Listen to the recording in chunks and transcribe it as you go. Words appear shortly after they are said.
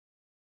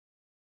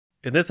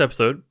In this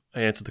episode,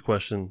 I answered the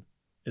question,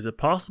 is it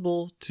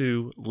possible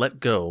to let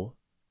go,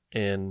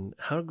 and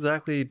how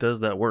exactly does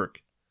that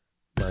work?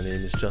 My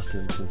name is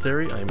Justin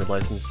Sinceri. I am a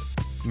licensed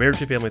marriage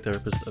and family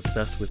therapist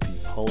obsessed with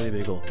the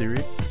polyvagal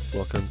theory.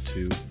 Welcome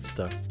to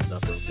Stuck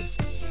Not Broken.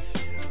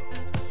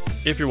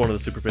 If you're one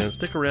of the superfans,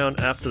 stick around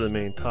after the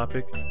main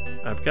topic.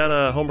 I've got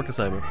a homework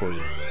assignment for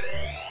you.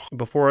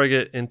 Before I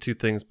get into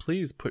things,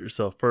 please put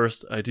yourself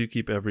first. I do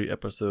keep every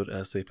episode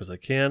as safe as I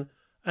can.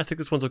 I think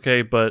this one's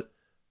okay, but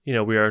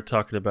we are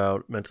talking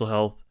about mental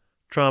health,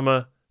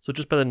 trauma, so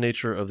just by the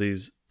nature of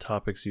these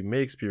topics, you may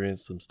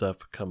experience some stuff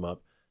come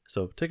up.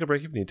 So take a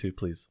break if you need to,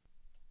 please.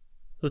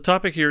 The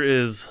topic here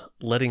is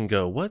letting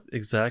go. What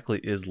exactly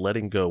is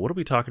letting go? What are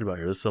we talking about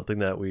here? This is something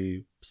that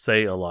we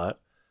say a lot.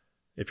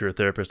 If you're a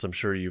therapist, I'm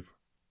sure you've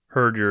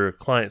heard your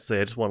client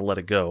say, I just want to let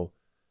it go.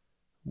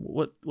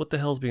 What the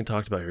hell is being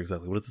talked about here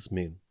exactly? What does this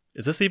mean?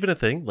 Is this even a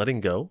thing,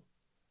 letting go?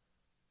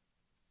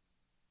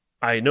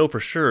 I know for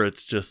sure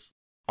it's just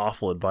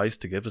awful advice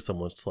to give to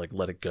someone to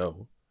let it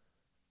go.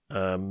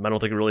 I don't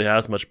think it really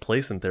has much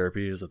place in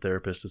therapy as a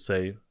therapist to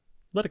say,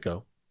 let it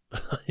go.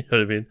 You know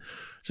what I mean?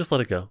 Just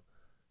let it go.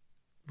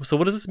 So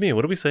what does this mean?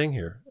 What are we saying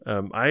here?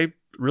 I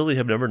really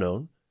have never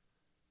known.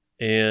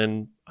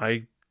 And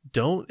I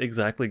don't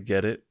exactly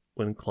get it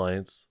when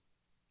clients,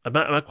 I'm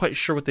not quite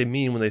sure what they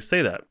mean when they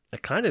say that. I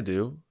kind of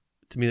do.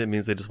 To me, that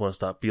means they just want to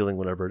stop feeling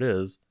whatever it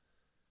is.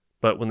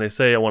 But when they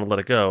say, I want to let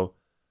it go,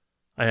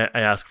 I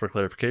ask for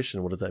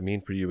clarification. What does that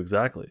mean for you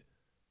exactly?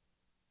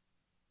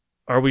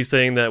 Are we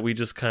saying that we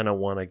just kind of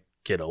want to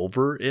get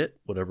over it,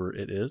 whatever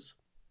it is?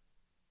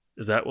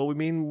 Is that what we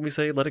mean when we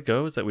say let it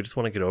go? Is that we just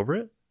want to get over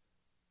it?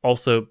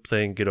 Also,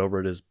 saying get over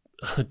it is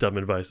dumb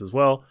advice as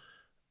well,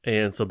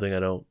 and something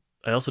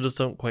I also just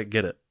don't quite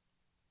get it.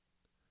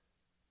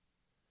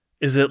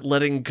 Is it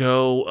letting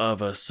go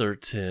of a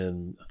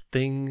certain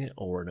thing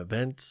or an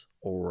event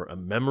or a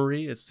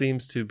memory? It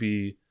seems to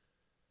be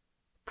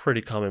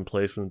pretty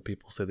commonplace when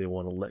people say they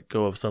want to let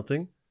go of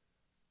something.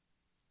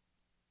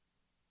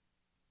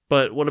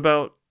 But what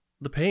about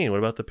the pain? What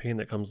about the pain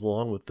that comes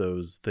along with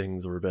those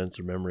things or events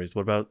or memories?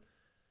 What about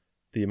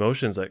the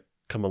emotions that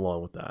come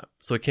along with that?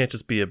 So it can't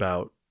just be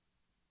about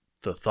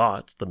the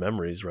thoughts, the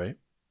memories, right?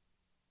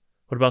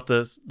 What about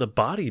the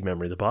body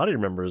memory? The body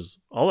remembers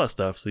all that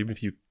stuff. So even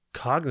if you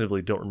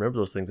cognitively don't remember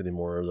those things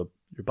anymore,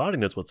 your body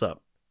knows what's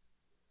up.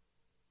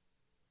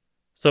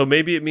 So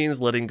maybe it means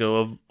letting go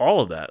of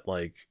all of that.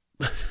 Like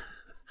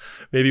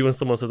maybe when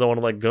someone says, I want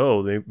to let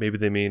go, maybe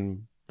they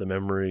mean the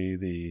memory,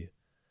 the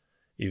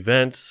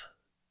event,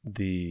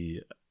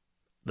 the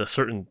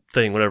certain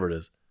thing, whatever it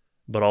is,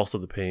 but also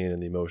the pain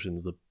and the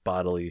emotions, the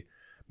bodily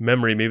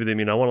memory. Maybe they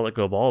mean, I want to let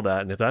go of all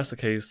that. And if that's the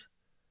case,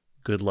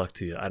 good luck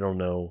to you. I don't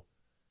know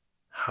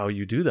how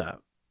you do that.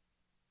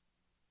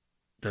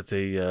 That's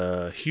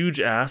a huge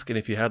ask. And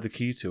if you have the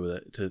key to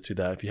it, to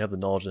that, if you have the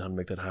knowledge on how to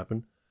make that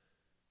happen,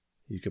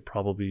 you could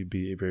probably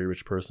be a very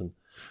rich person.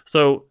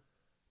 So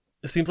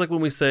it seems like when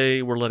we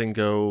say we're letting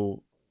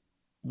go,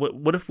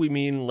 what if we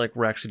mean like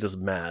we're actually just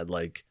mad?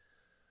 Like,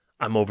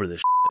 I'm over this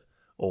shit,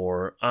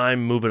 or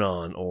I'm moving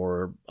on,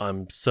 or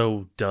I'm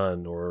so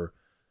done, or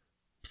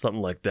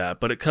something like that.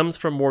 But it comes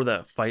from more of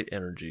that fight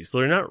energy. So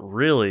you're not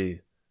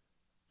really,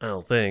 I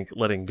don't think,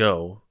 letting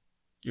go.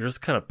 You're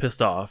just kind of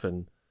pissed off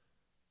and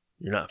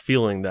you're not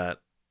feeling that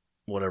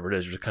whatever it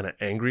is. You're just kind of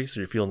angry.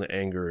 So you're feeling the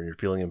anger and you're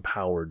feeling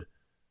empowered.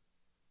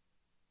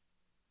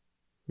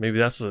 Maybe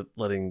that's what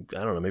maybe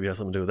it has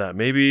something to do with that.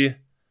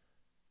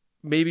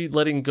 Maybe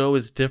letting go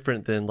is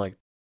different than like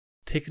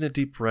taking a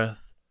deep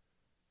breath,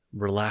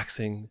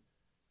 relaxing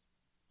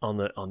on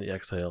the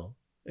exhale,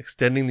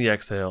 extending the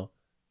exhale,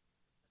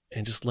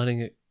 and just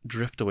letting it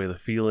drift away, the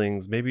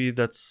feelings. Maybe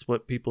that's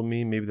what people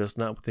mean. Maybe that's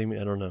not what they mean.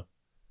 I don't know.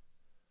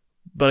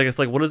 But I guess,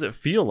 what does it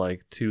feel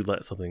like to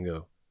let something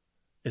go?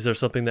 Is there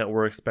something that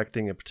we're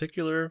expecting in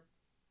particular,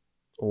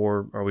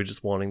 or are we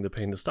just wanting the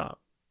pain to stop?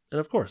 And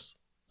of course,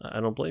 I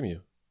don't blame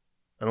you.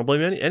 I don't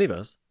blame any of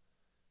us.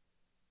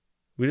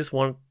 We just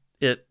want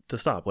it to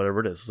stop,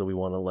 whatever it is. So we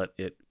want to let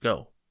it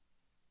go.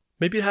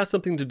 Maybe it has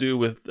something to do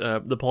with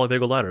the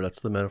polyvagal ladder.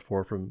 That's the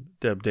metaphor from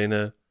Deb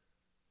Dana.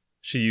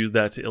 She used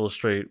that to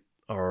illustrate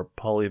our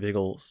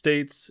polyvagal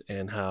states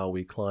and how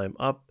we climb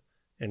up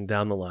and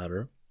down the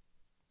ladder.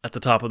 At the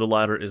top of the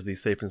ladder is the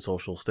safe and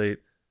social state.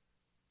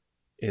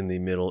 In the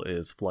middle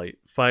is flight,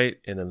 fight,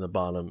 and then the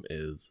bottom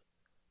is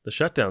the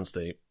shutdown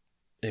state.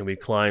 And we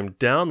climb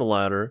down the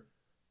ladder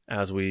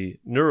as we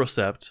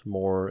neurocept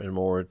more and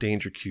more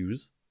danger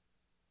cues,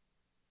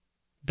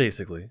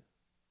 basically.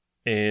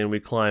 And we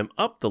climb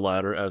up the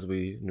ladder as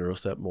we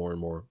neurocept more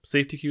and more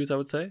safety cues, I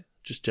would say,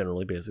 just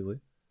generally, basically.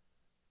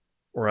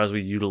 Or as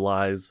we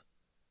utilize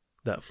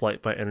that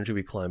flight, fight energy,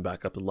 we climb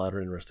back up the ladder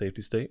in our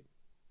safety state.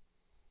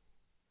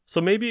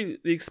 So maybe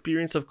the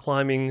experience of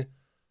climbing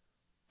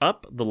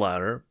up the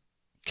ladder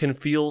can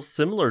feel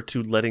similar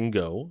to letting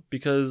go,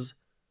 because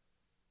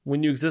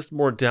when you exist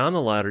more down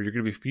the ladder, you're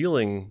going to be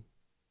feeling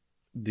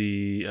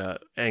the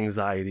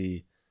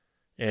anxiety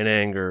and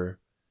anger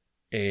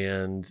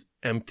and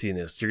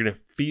emptiness. You're going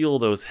to feel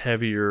those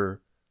heavier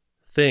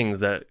things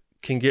that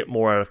can get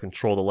more out of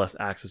control the less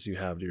access you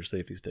have to your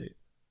safety state.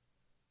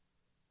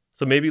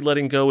 So maybe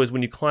letting go is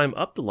when you climb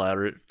up the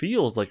ladder, it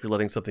feels like you're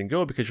letting something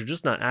go because you're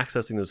just not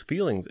accessing those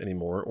feelings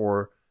anymore,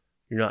 or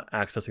you're not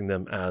accessing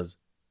them as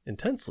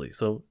intensely.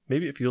 So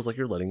maybe it feels like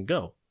you're letting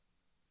go.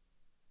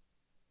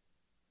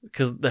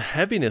 Because the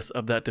heaviness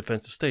of that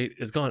defensive state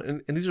is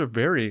gone. And these are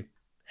very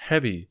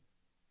heavy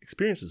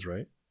experiences,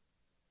 right?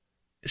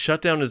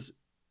 Shutdown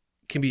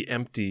can be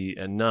empty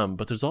and numb,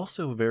 but there's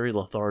also a very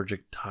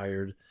lethargic,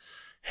 tired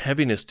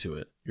heaviness to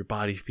it. Your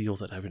body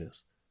feels that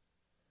heaviness.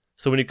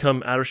 So when you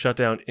come out of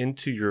shutdown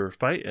into your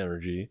fight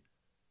energy,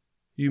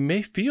 you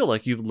may feel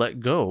like you've let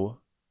go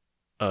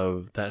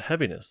of that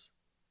heaviness.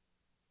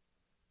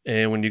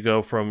 And when you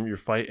go from your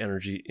fight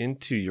energy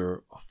into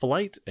your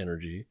flight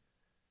energy,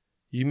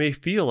 you may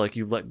feel like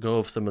you've let go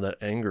of some of that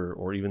anger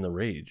or even the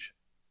rage.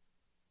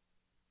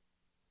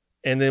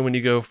 And then when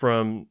you go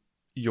from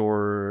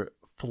your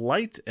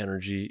flight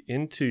energy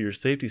into your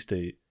safety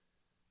state,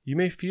 you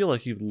may feel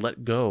like you've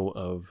let go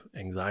of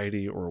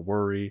anxiety or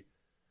worry,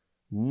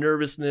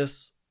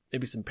 nervousness,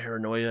 maybe some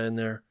paranoia in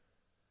there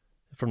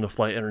from the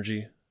flight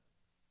energy.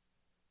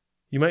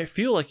 You might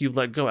feel like you've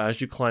let go as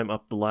you climb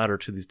up the ladder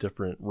to these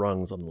different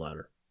rungs on the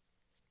ladder.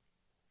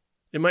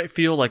 It might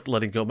feel like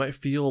letting go, it might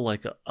feel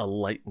like a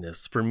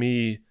lightness. For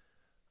me,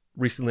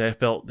 recently I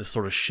felt this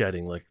sort of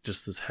shedding, like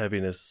just this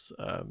heaviness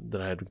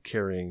that I had been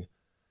carrying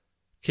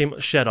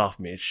shed off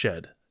me. It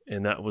shed.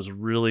 And that was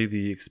really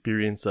the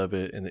experience of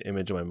it and the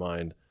image in my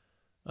mind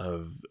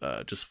of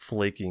just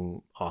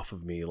flaking off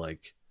of me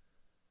like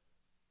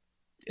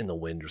in the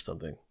wind or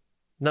something.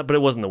 But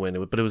it wasn't the wind,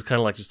 but it was kind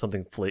of like just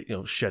something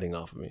shedding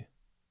off of me.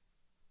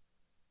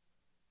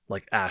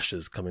 Like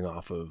ashes coming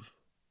off of,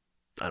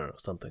 I don't know,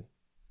 something.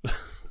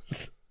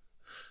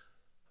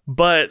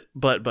 But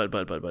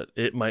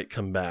it might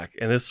come back.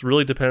 And this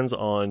really depends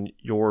on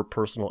your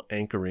personal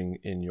anchoring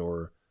in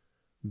your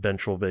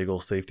ventral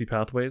vagal safety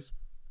pathways.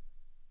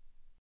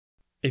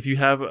 If you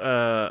have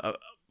a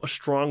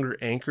stronger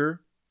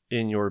anchor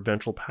in your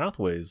ventral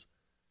pathways,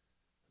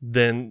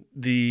 then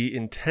the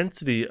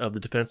intensity of the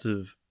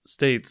defensive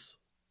states,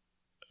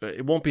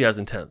 it won't be as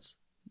intense.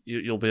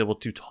 You'll be able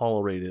to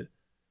tolerate it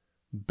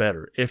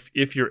better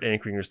if you're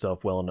anchoring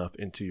yourself well enough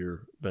into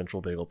your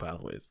ventral vagal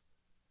pathways.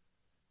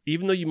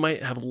 Even though you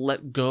might have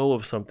let go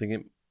of something,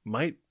 it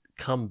might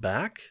come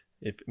back.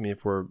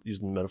 If we're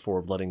using the metaphor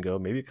of letting go,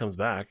 maybe it comes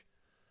back,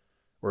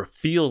 or it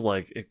feels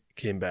like it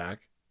came back.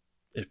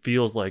 It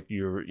feels like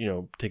you're,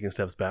 taking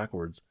steps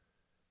backwards.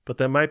 But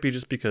that might be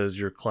just because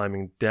you're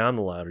climbing down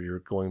the ladder. You're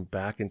going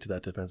back into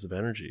that defensive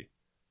energy,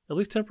 at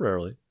least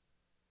temporarily.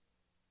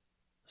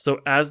 So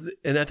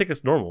and I think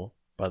it's normal,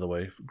 by the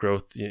way.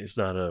 Growth, it's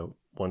not a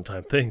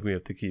one-time thing. We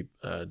have to keep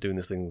doing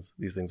these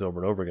things over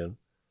and over again.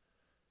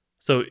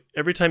 So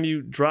every time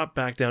you drop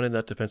back down in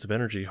that defensive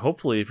energy,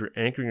 hopefully if you're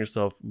anchoring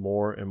yourself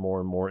more and more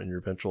and more in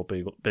your ventral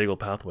vagal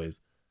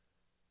pathways,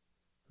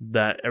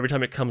 that every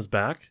time it comes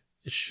back,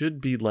 it should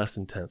be less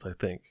intense, I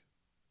think.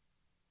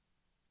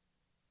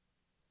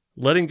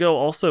 Letting go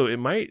also, it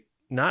might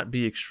not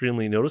be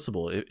extremely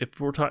noticeable. If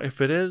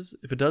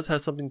it does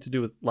have something to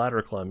do with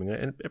ladder climbing,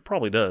 and it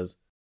probably does,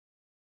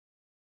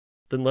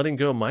 then letting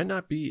go might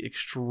not be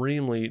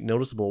extremely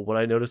noticeable. What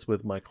I notice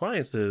with my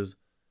clients is,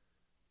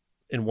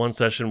 in one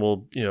session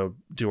we'll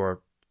do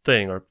our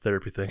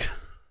therapy thing,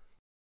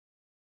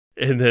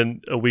 and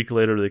then a week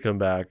later they come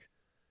back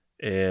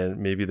and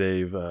maybe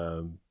they've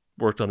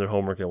worked on their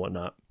homework and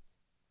whatnot,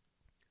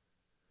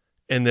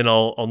 and then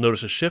I'll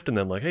notice a shift in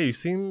them, like, hey, you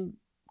seem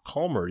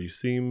calmer, you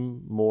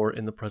seem more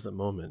in the present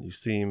moment, you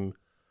seem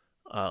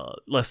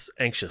less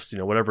anxious,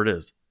 whatever it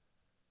is.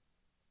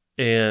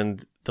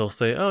 And they'll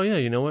say, oh yeah,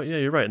 you know what, yeah,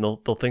 you're right. And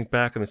they'll think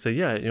back and they say,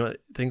 yeah,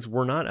 things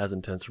were not as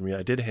intense for me,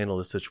 I did handle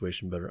this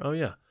situation better. Oh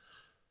yeah.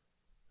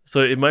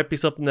 So it might be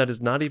something that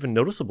is not even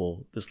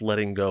noticeable, this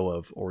letting go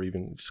of, or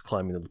even just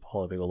climbing the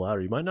polyvagal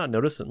ladder. You might not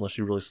notice it unless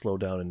you really slow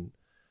down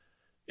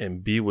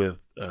and be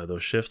with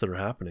those shifts that are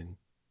happening.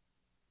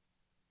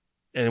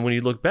 And when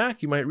you look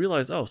back, you might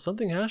realize, oh,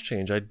 something has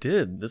changed.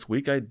 This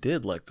week I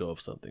did let go of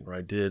something, or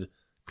I did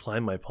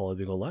climb my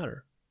polyvagal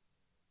ladder.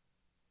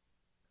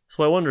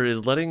 So I wonder,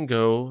 is letting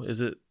go,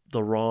 is it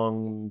the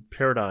wrong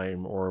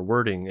paradigm or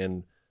wording?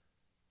 And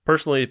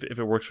personally, if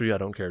it works for you, I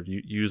don't care.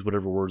 You use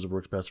whatever words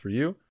works best for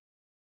you.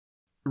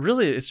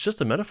 Really, it's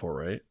just a metaphor,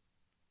 right?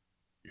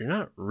 You're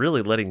not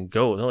really letting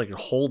go. It's not like you're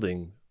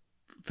holding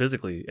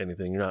physically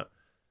anything. You're not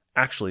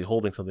actually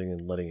holding something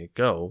and letting it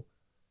go.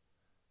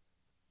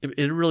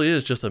 It really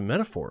is just a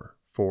metaphor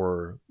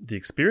for the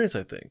experience,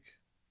 I think.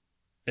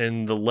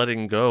 And the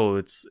letting go,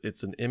 it's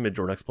an image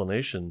or an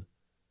explanation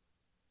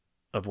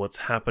of what's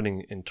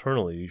happening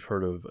internally. You've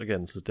heard of,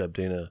 again, this is Deb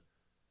Dana.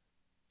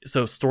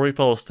 So story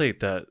follows state,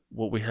 that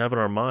what we have in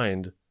our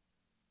mind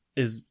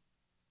is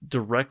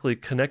directly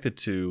connected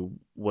to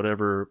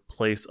whatever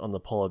place on the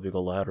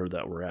polyvagal ladder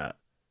that we're at.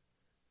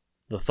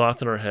 The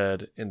thoughts in our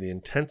head and the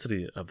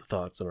intensity of the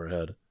thoughts in our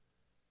head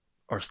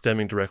are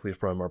stemming directly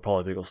from our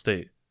polyvagal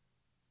state.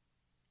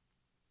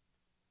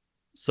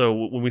 So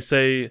when we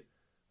say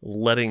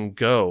letting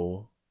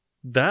go,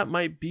 that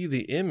might be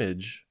the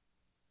image,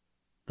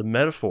 the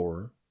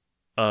metaphor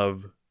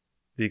of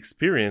the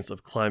experience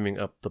of climbing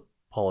up the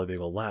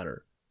polyvagal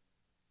ladder.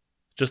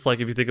 Just like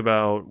if you think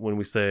about when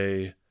we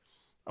say,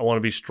 I want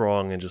to be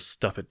strong and just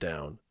stuff it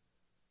down.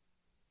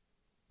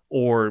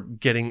 Or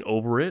getting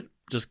over it,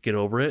 just get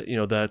over it.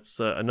 That's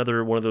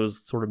another one of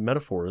those sort of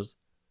metaphors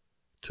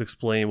to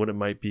explain what it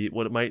might be,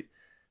 what it might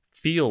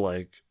feel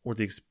like, or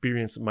the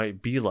experience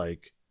might be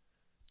like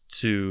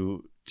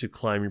to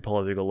climb your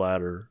polyvagal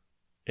ladder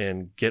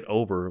and get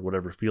over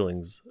whatever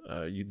feelings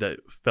that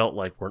felt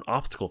like were an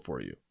obstacle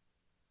for you.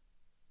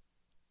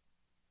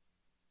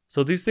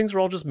 So these things are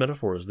all just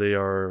metaphors. They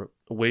are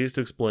ways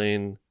to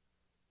explain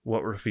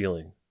what we're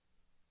feeling,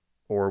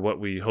 or what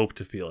we hope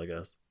to feel, I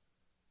guess.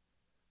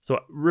 So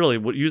really,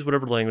 use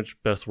whatever language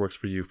best works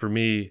for you. For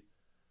me,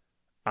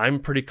 I'm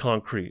pretty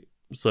concrete.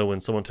 So when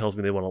someone tells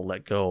me they want to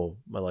let go,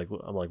 I'm like,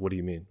 what do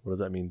you mean? What does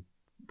that mean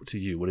to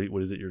you?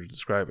 What is it you're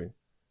describing?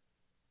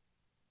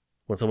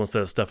 When someone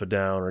says stuff it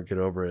down or get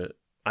over it,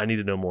 I need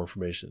to know more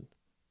information.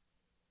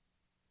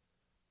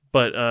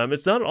 But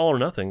it's not all or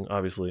nothing,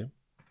 obviously.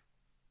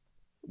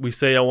 We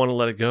say I want to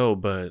let it go,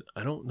 but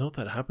I don't know if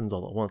that happens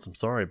all at once. I'm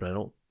sorry, but I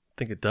don't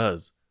think it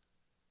does.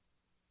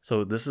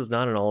 So this is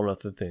not an all or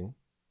nothing thing.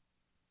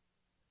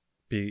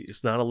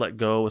 It's not a let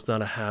go. It's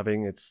not a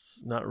having.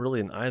 It's not really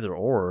an either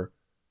or.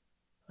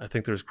 I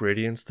think there's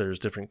gradients. There's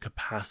different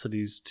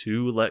capacities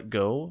to let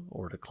go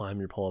or to climb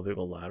your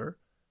polyvagal ladder.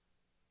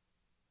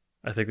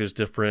 I think there's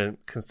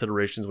different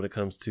considerations when it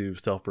comes to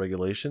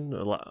self-regulation.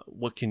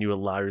 What can you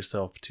allow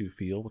yourself to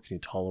feel? What can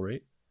you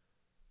tolerate?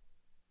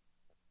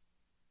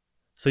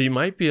 So you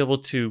might be able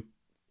to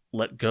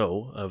let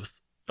go of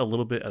a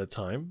little bit at a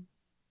time.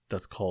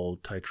 That's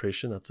called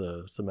titration. That's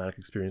a somatic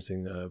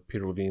experiencing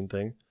Peter Levine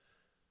thing.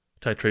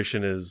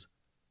 Titration is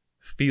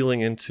feeling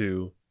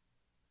into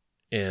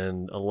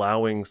and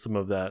allowing some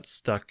of that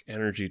stuck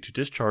energy to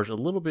discharge a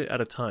little bit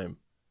at a time.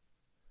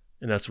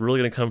 And that's really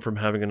going to come from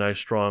having a nice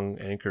strong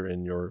anchor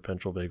in your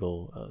ventral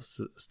vagal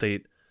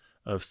state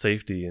of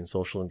safety and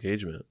social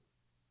engagement.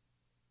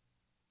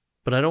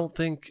 But I don't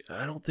think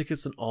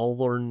it's an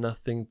all or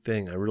nothing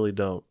thing. I really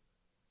don't.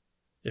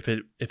 If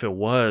it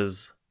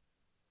was,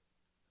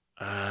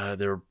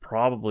 there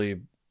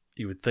probably,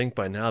 you would think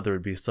by now there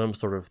would be some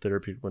sort of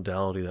therapeutic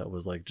modality that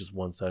was like just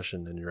one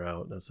session and you're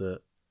out. That's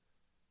it.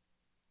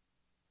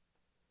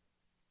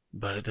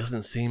 But it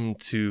doesn't seem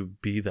to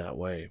be that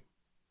way.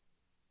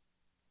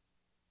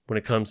 When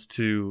it comes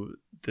to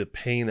the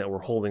pain that we're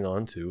holding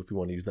on to, if you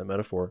want to use that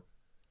metaphor,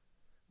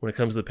 when it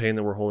comes to the pain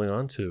that we're holding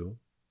on to,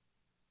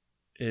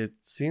 it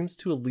seems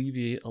to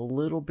alleviate a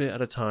little bit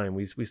at a time.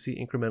 We see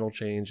incremental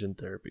change in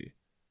therapy.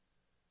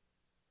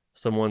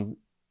 Someone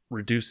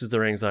reduces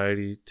their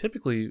anxiety,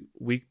 typically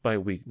week by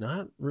week,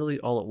 not really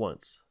all at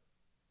once.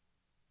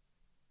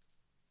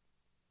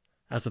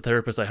 As a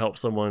therapist, I help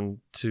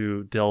someone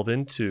to delve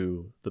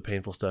into the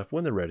painful stuff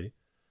when they're ready,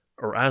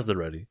 or as they're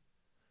ready.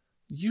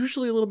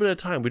 Usually a little bit at a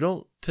time. We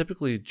don't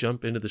typically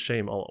jump into the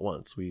shame all at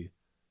once. We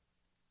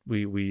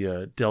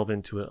delve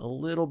into it a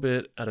little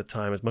bit at a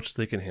time, as much as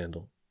they can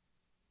handle.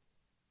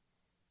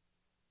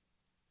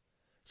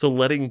 So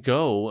letting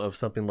go of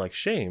something like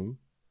shame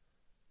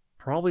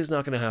probably is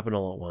not going to happen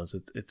all at once.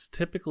 It's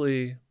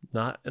typically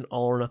not an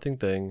all or nothing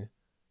thing.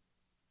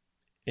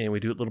 And we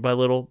do it little by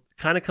little.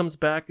 It kind of comes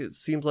back. It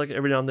seems like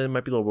every now and then it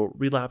might be little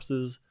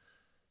relapses.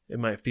 It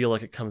might feel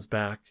like it comes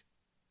back.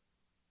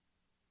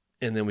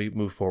 And then we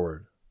move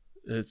forward.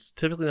 It's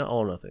typically not all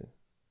or nothing.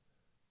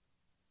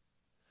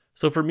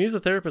 So for me as a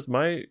therapist,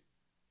 my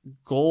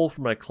goal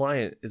for my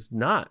client is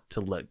not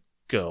to let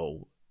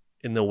go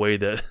in the way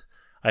that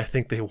I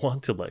think they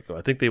want to let go.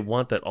 I think they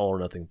want that all or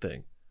nothing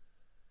thing.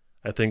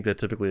 I think that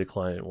typically a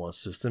client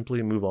wants to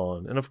simply move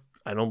on. And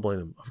I don't blame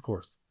them, of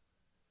course.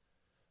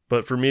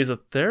 But for me as a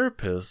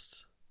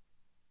therapist,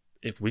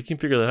 if we can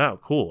figure that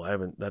out, cool.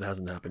 That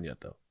hasn't happened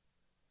yet though.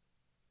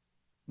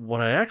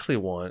 What I actually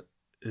want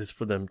is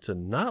for them to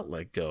not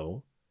let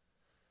go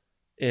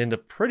and to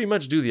pretty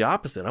much do the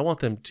opposite. I want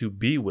them to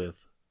be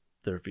with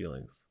their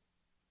feelings.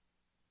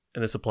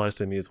 And this applies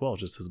to me as well,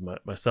 just as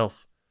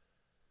myself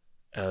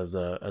as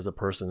a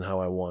person, how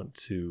I want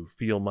to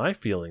feel my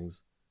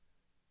feelings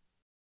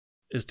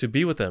is to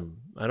be with them.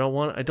 I don't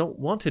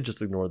want to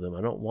just ignore them.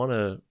 I don't want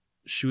to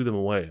shoo them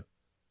away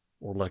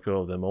or let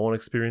go of them. I want to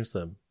experience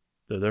them.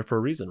 They're there for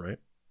a reason, right?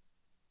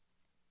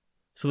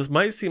 So this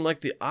might seem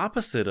like the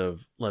opposite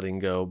of letting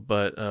go,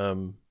 but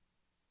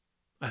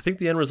I think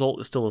the end result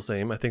is still the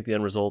same. I think the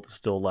end result is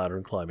still ladder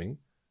and climbing.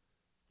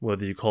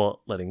 Whether you call it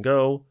letting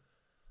go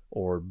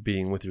or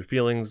being with your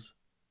feelings,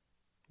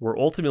 we're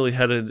ultimately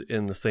headed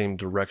in the same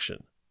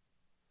direction.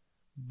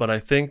 But I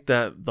think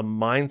that the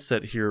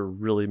mindset here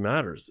really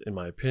matters, in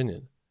my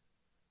opinion.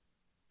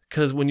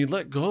 Because when you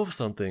let go of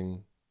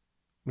something,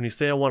 when you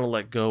say I want to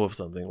let go of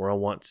something, or I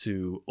want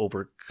to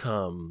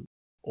overcome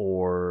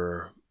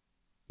or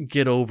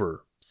get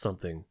over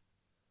something,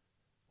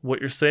 what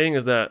you're saying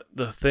is that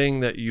the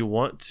thing that you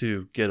want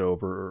to get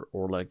over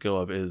or let go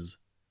of is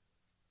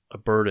a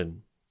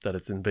burden that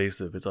it's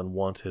invasive, it's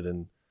unwanted,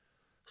 and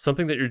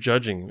something that you're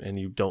judging and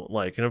you don't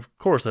like. And of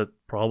course, that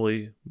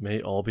probably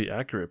may all be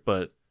accurate,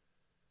 but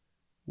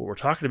what we're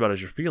talking about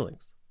is your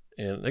feelings.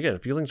 And again,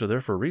 feelings are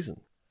there for a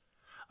reason.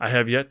 I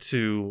have yet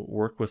to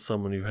work with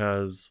someone who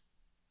has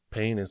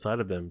pain inside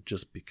of them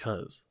just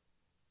because.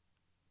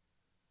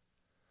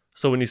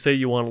 So when you say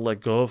you want to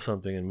let go of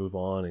something and move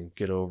on and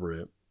get over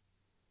it,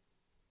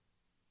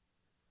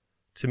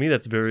 to me,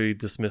 that's very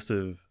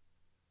dismissive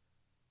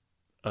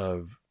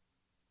of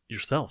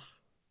yourself,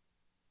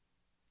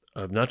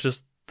 of not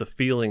just the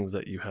feelings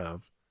that you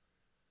have,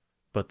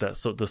 but the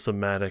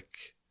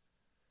somatic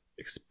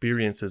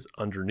experiences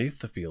underneath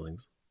the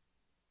feelings,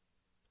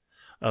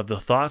 of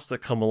the thoughts that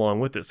come along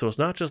with it. So it's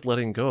not just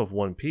letting go of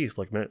one piece.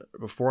 Like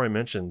before I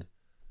mentioned,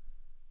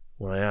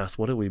 when I asked,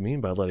 what do we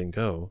mean by letting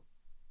go?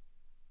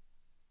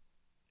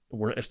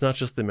 It's not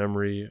just the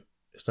memory.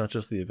 It's not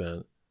just the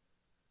event.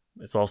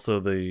 It's also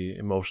the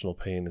emotional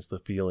pain. It's the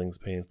feelings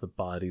pain. It's the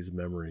body's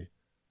memory.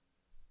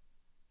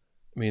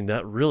 I mean,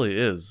 that really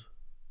is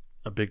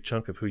a big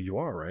chunk of who you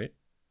are, right?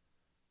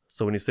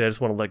 So when you say, I just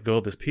want to let go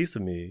of this piece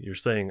of me, you're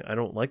saying, I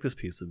don't like this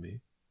piece of me.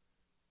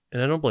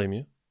 And I don't blame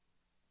you.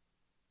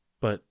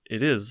 But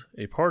it is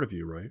a part of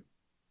you, right?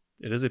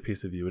 It is a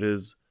piece of you. It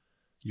is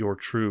your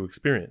true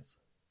experience.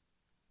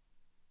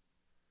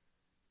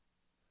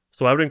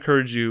 So I would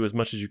encourage you as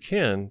much as you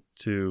can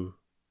to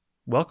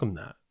welcome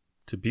that,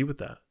 to be with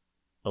that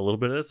a little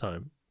bit at a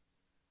time.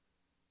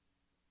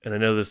 And I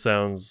know this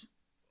sounds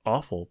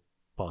awful,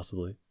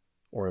 possibly,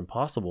 or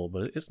impossible,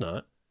 but it's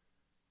not.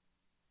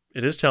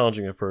 It is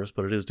challenging at first,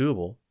 but it is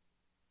doable.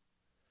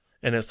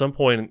 And at some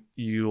point,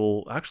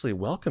 you'll actually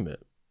welcome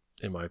it.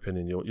 In my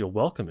opinion, you'll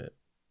welcome it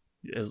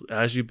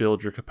as you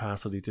build your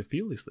capacity to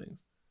feel these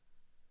things.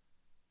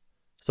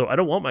 So I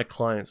don't want my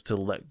clients to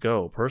let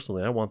go.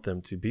 Personally, I want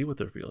them to be with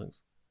their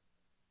feelings.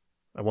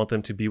 I want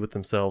them to be with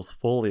themselves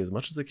fully as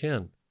much as they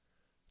can,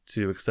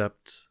 to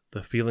accept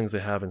the feelings they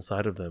have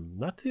inside of them.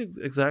 Not to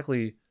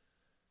exactly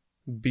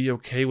be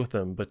okay with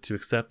them, but to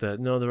accept that,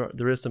 no,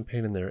 there is some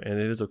pain in there, and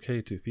it is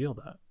okay to feel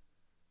that.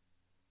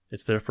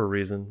 It's there for a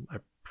reason. I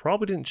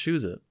probably didn't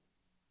choose it.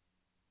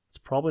 It's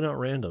probably not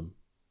random.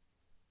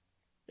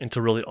 And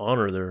to really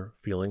honor their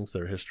feelings,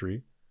 their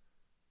history,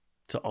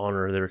 to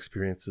honor their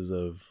experiences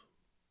of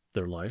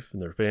their life and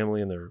their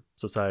family and their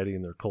society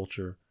and their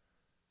culture,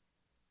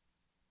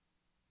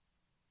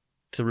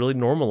 to really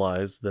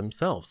normalize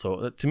themselves.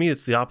 So to me,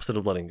 it's the opposite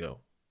of letting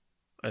go.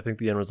 I think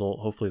the end result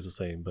hopefully is the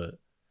same,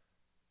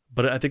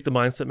 but I think the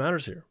mindset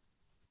matters here.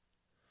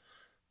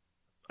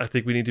 I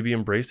think we need to be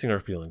embracing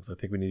our feelings. I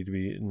think we need to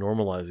be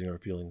normalizing our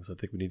feelings. I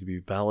think we need to be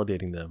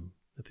validating them.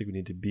 I think we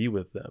need to be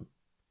with them.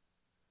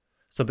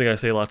 Something I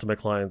say a lot to my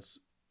clients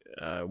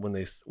when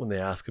they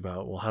ask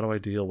about, well, how do I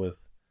deal with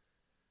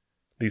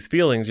these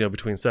feelings,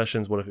 between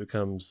sessions? What if it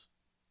becomes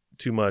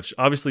too much?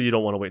 Obviously, you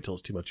don't want to wait till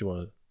it's too much. You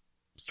want to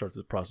start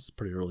the process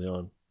pretty early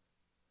on.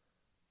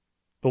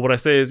 But what I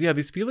say is,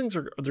 these feelings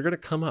they're going to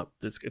come up.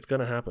 It's going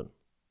to happen.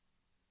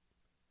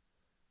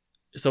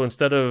 So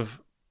instead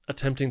of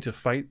attempting to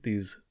fight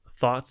these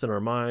thoughts in our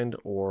mind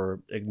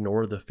or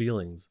ignore the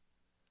feelings,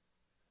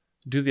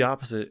 do the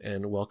opposite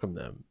and welcome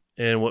them.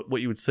 And what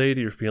you would say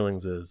to your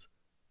feelings is,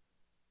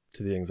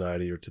 to the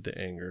anxiety or to the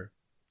anger,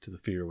 to the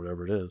fear,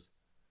 whatever it is,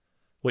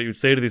 what you would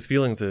say to these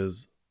feelings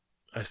is,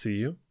 I see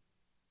you.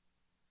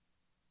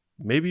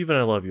 Maybe even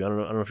I love you. I don't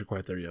know if you're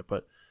quite there yet,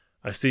 but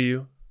I see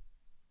you.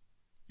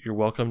 You're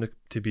welcome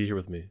to be here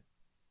with me.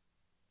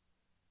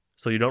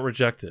 So you don't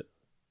reject it.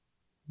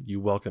 You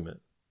welcome it.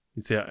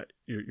 You say,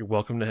 you're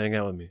welcome to hang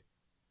out with me.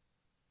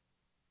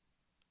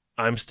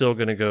 I'm still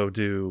going to go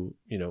do,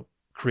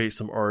 create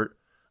some art.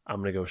 I'm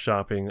going to go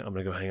shopping. I'm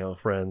going to go hang out with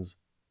friends.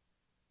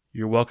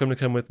 You're welcome to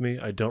come with me.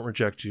 I don't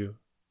reject you,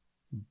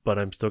 but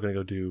I'm still going to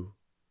go do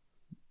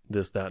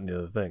this, that, and the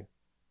other thing.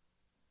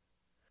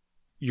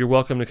 You're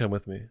welcome to come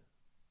with me.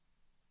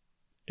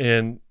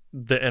 And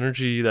the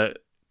energy that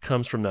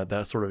comes from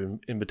that sort of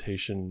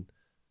invitation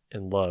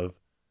and love,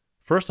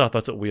 first off,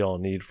 that's what we all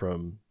need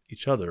from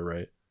each other,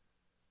 right?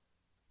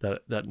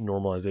 That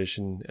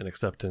normalization and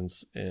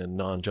acceptance and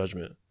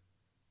non-judgment.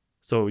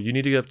 So you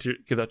need to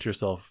give that to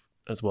yourself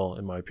as well,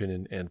 in my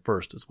opinion, and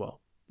first as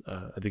well.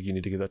 I think you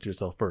need to give that to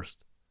yourself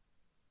first,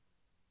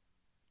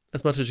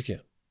 as much as you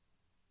can.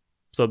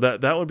 So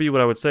that would be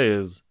what I would say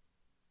is,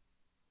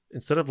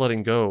 instead of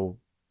letting go,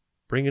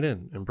 bring it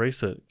in,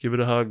 embrace it, give it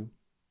a hug.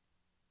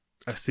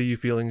 I see you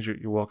feelings.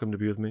 You're welcome to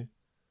be with me,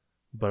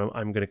 but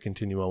I'm going to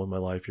continue on with my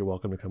life. You're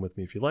welcome to come with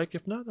me if you like.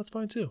 If not, that's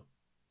fine too.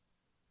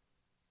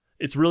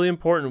 It's really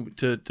important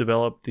to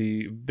develop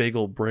the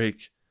vagal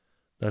brake.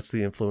 That's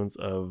the influence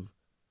of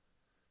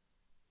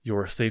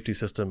your safety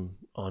system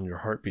on your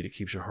heartbeat. It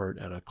keeps your heart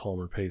at a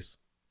calmer pace.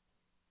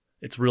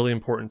 It's really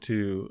important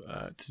to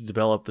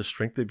develop the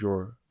strength of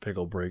your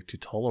vagal brake to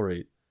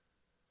tolerate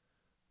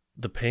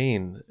the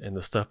pain and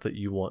the stuff that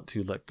you want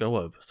to let go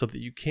of, so that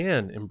you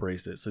can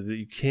embrace it, so that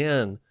you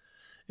can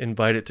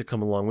invite it to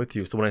come along with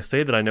you. So when I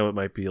say that, I know it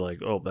might be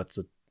like, oh, that's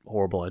a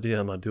horrible idea.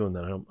 I'm not doing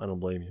that. I don't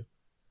blame you.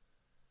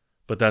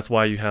 But that's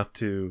why you have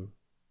to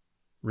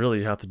really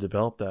you have to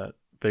develop that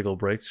vagal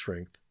brake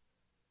strength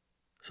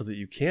so that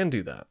you can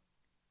do that.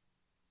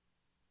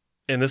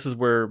 And this is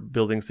where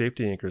building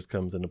safety anchors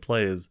comes into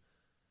play, is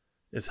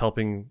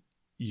helping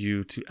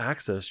you to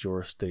access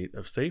your state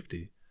of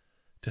safety,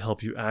 to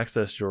help you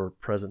access your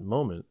present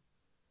moment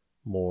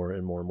more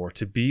and more and more,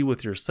 to be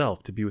with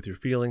yourself, to be with your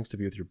feelings, to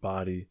be with your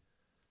body,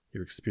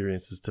 your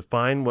experiences, to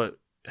find what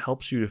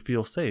helps you to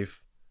feel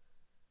safe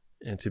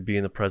and to be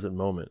in the present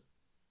moment.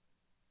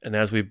 And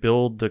as we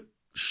build the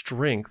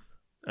strength,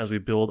 as we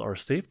build our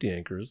safety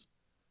anchors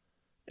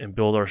and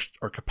build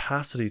our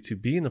capacity to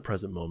be in the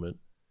present moment,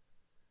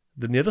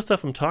 then the other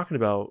stuff I'm talking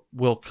about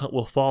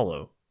will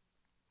follow,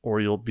 or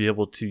you'll be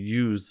able to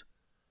use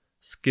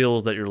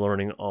skills that you're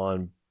learning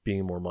on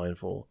being more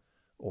mindful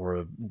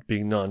or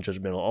being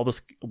non-judgmental, all the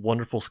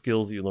wonderful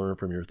skills that you learn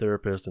from your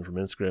therapist and from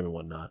Instagram and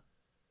whatnot.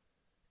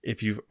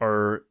 If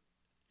you're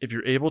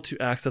able to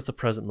access the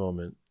present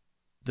moment,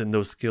 then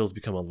those skills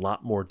become a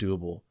lot more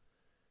doable.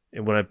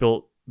 And when I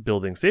built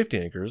building safety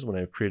anchors, when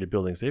I created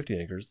building safety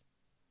anchors,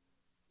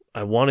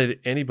 I wanted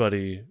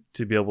anybody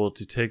to be able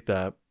to take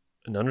that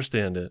and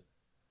understand it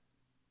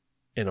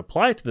and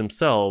apply it to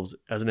themselves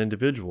as an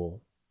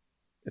individual.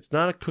 It's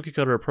not a cookie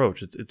cutter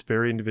approach. It's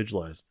very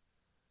individualized.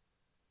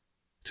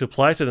 To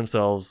apply it to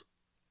themselves,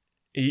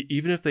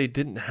 even if they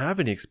didn't have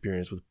any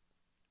experience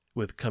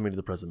with coming to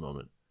the present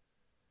moment.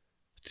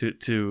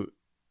 To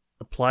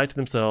apply it to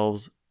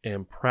themselves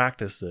and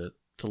practice it,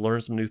 to learn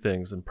some new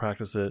things and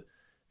practice it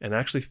and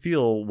actually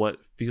feel what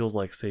feels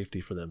like safety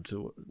for them,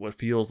 to what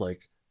feels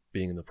like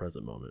being in the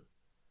present moment.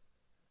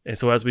 And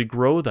so as we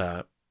grow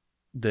that,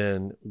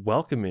 then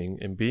welcoming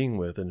and being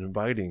with and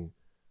inviting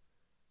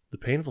the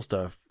painful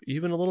stuff,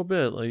 even a little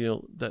bit,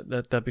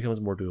 that becomes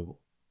more doable.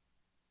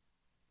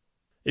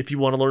 If you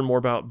want to learn more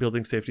about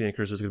building safety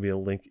anchors, there's going to be a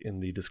link in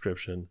the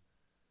description.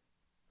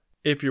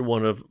 If you're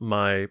one of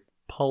my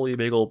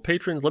Polyvagal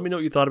patrons, let me know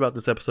what you thought about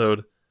this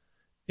episode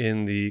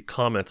in the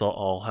comments.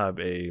 I'll have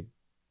a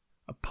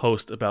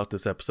post about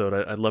this episode.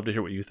 I'd love to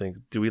hear what you think.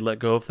 Do we let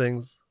go of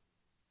things?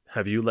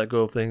 Have you let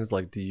go of things?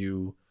 Like, do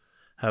you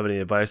have any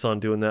advice on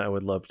doing that? I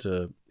would love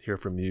to hear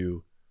from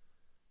you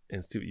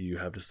and see what you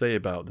have to say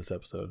about this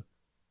episode.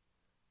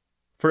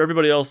 For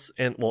everybody else,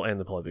 and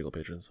the Polyvagal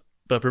patrons,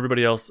 but for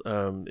everybody else,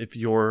 if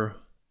you're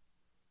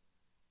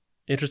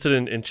interested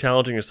in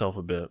challenging yourself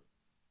a bit,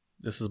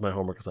 this is my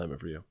homework assignment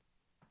for you.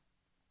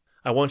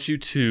 I want you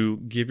to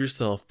give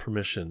yourself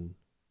permission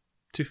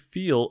to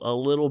feel a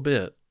little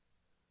bit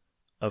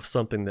of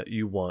something that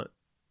you want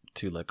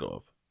to let go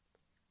of.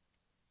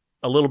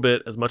 A little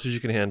bit, as much as you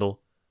can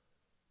handle.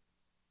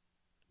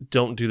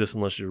 Don't do this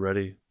unless you're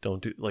ready.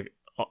 Don't do,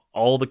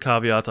 all the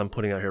caveats I'm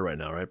putting out here right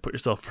now, right? Put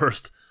yourself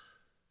first.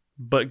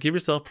 But give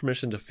yourself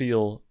permission to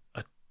feel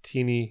a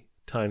teeny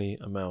tiny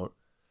amount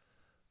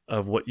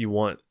of what you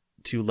want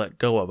to let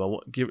go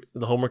of.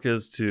 The homework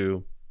is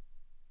to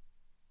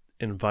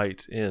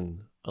invite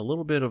in a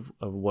little bit of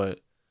what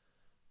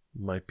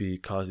might be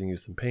causing you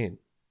some pain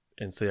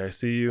and say, I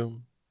see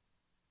you.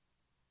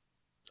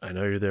 I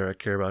know you're there. I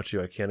care about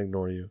you. I can't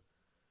ignore you.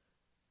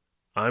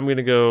 I'm going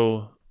to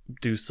go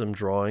do some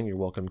drawing. You're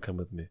welcome to come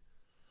with me.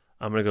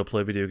 I'm going to go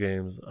play video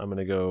games. I'm going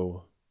to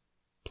go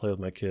play with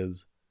my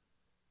kids.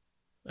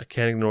 I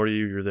can't ignore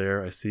you. You're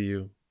there. I see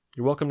you.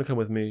 You're welcome to come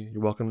with me.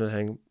 You're welcome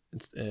to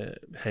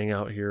hang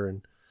out here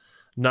and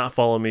not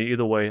follow me.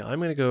 Either way, I'm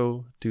going to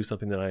go do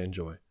something that I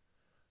enjoy.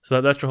 So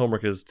that's your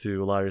homework, is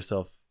to allow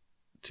yourself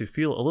to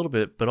feel a little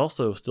bit, but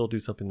also still do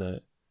something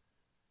that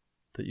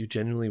you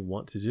genuinely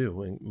want to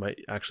do and might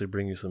actually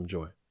bring you some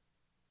joy.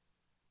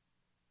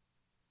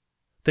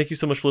 Thank you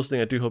so much for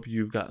listening. I do hope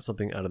you've got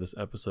something out of this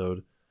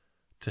episode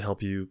to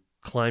help you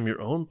climb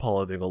your own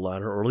polyvagal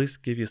ladder, or at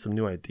least give you some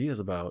new ideas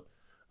about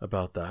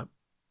that.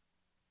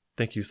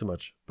 Thank you so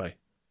much. Bye.